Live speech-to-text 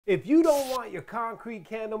If you don't want your concrete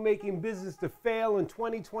candle making business to fail in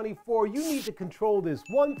 2024, you need to control this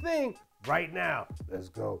one thing right now. Let's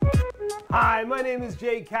go. Hi, my name is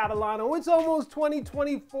Jay Catalano. It's almost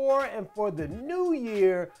 2024, and for the new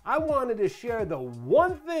year, I wanted to share the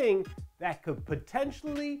one thing that could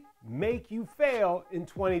potentially make you fail in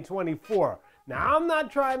 2024. Now, I'm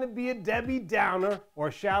not trying to be a Debbie Downer,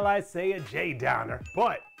 or shall I say a Jay Downer,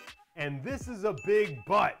 but, and this is a big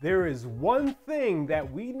but, there is one thing that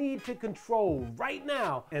we need to control right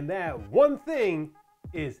now, and that one thing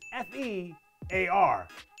is F-E-A-R.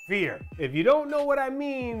 Fear. If you don't know what I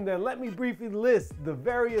mean, then let me briefly list the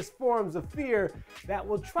various forms of fear that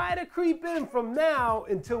will try to creep in from now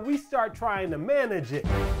until we start trying to manage it.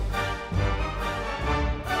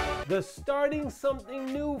 The starting something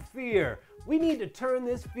new fear. We need to turn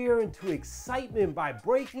this fear into excitement by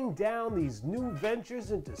breaking down these new ventures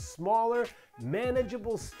into smaller,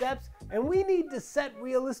 manageable steps, and we need to set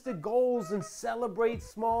realistic goals and celebrate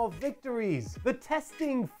small victories. The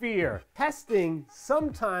testing fear. Testing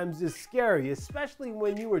sometimes is scary, especially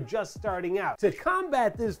when you are just starting out. To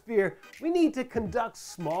combat this fear, we need to conduct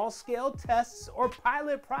small-scale tests or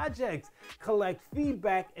pilot projects, collect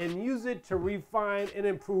feedback, and use it to refine and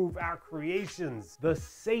improve our creations. The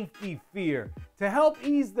safety fear. To help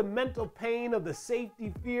ease the mental pain of the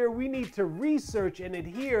safety fear, we need to research and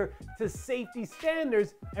adhere to safety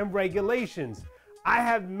standards and regulations. I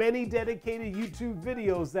have many dedicated YouTube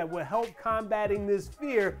videos that will help combating this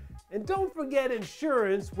fear. And don't forget,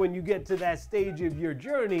 insurance, when you get to that stage of your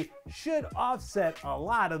journey, should offset a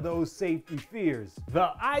lot of those safety fears.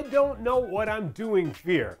 The I don't know what I'm doing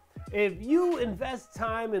fear. If you invest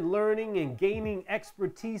time in learning and gaining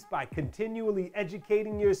expertise by continually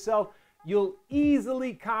educating yourself, you'll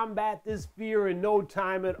easily combat this fear in no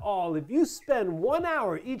time at all. If you spend 1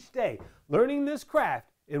 hour each day learning this craft,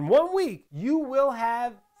 in 1 week, you will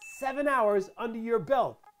have 7 hours under your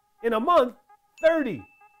belt. In a month, 30.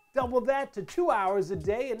 Double that to 2 hours a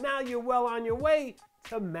day, and now you're well on your way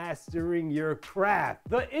to mastering your craft.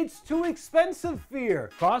 The it's too expensive fear.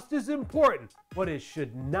 Cost is important, but it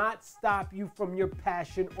should not stop you from your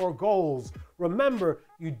passion or goals. Remember,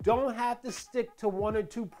 you don't have to stick to 1 or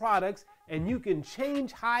 2 products, and you can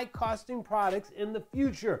change high-costing products in the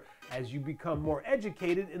future as you become more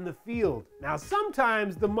educated in the field. Now,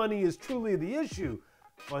 sometimes the money is truly the issue,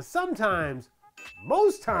 but sometimes,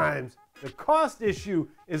 most times, the cost issue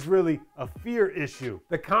is really a fear issue.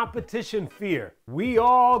 The competition fear. We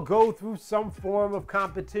all go through some form of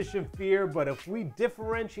competition fear, but if we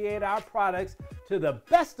differentiate our products to the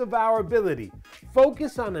best of our ability,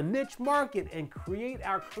 focus on a niche market, and create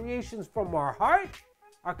our creations from our heart,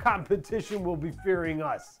 our competition will be fearing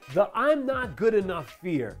us. The I'm not good enough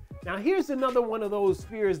fear. Now here's another one of those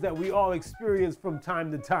fears that we all experience from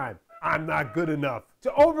time to time. I'm not good enough.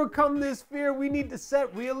 To overcome this fear, we need to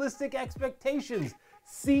set realistic expectations,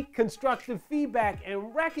 seek constructive feedback,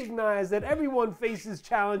 and recognize that everyone faces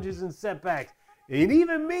challenges and setbacks. And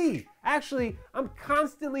even me. Actually, I'm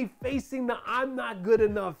constantly facing the I'm not good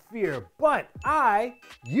enough fear. But I,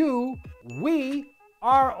 you, we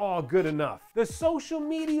are all good enough. The social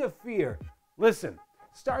media fear. Listen,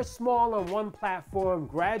 start small on one platform,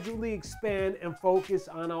 gradually expand, and focus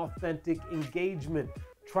on authentic engagement.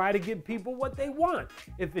 Try to give people what they want.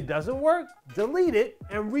 If it doesn't work, delete it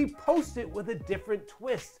and repost it with a different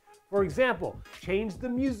twist. For example, change the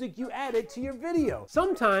music you added to your video.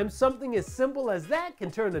 Sometimes something as simple as that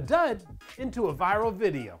can turn a dud into a viral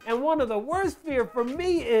video. And one of the worst fear for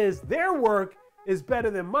me is their work is better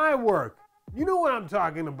than my work. You know what I'm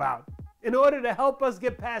talking about. In order to help us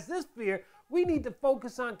get past this fear, we need to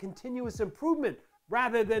focus on continuous improvement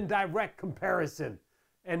rather than direct comparison.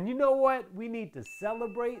 And you know what? We need to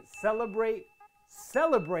celebrate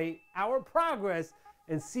our progress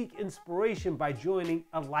and seek inspiration by joining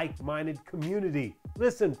a like-minded community.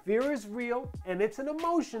 Listen, fear is real, and it's an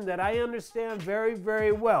emotion that I understand very,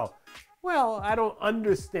 very well. Well, I don't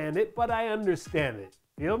understand it, but I understand it.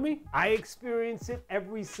 Feel me? I experience it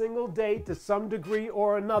every single day to some degree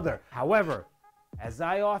or another. However, as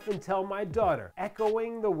I often tell my daughter,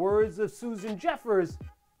 echoing the words of Susan Jeffers,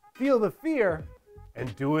 feel the fear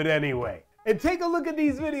and do it anyway. And take a look at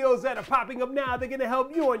these videos that are popping up now. They're gonna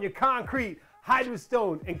help you on your concrete,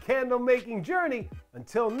 hydrostone, and candle making journey.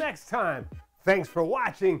 Until next time, thanks for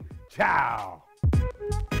watching. Ciao.